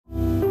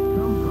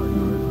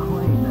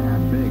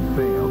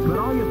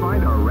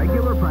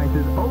Regular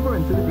prices,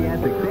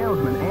 over-enthusiastic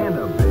salesmen, and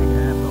a big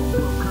hassle.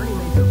 Well, Kearney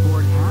Mesa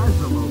Ford has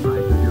the low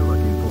prices you're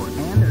looking for,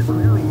 and they're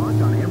clearly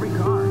marked on every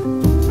car.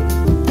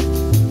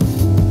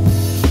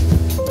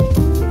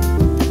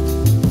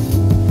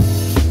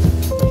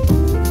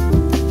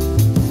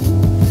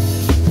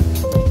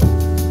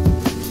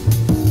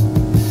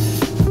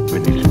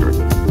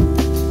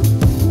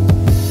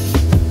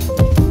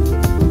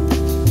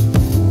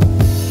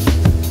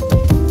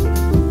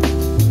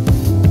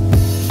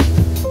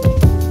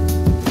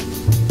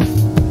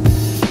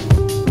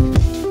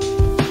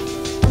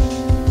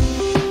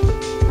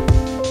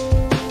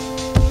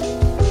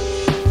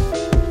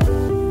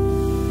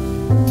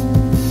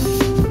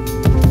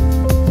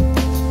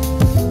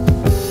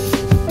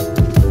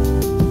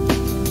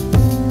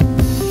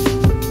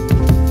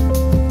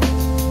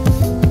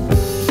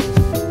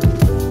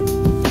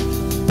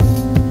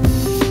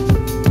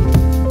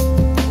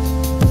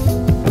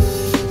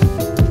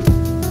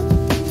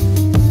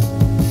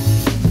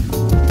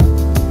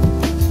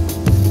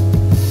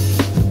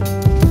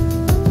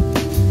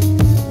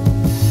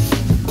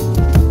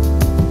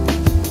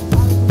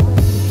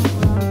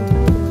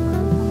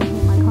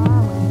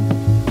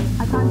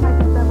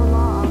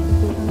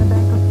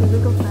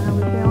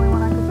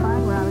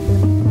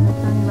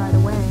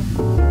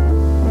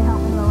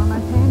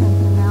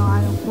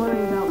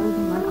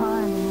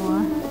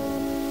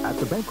 At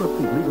the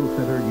Bankruptcy Legal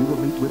Center, you will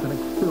meet with an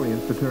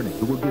experienced attorney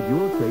who will give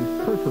your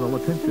case personal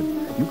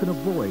attention. You can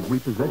avoid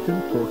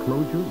repossession,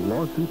 foreclosure,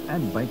 lawsuits,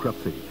 and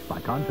bankruptcy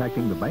by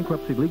contacting the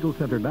Bankruptcy Legal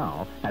Center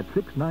now at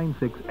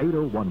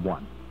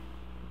 696-8011.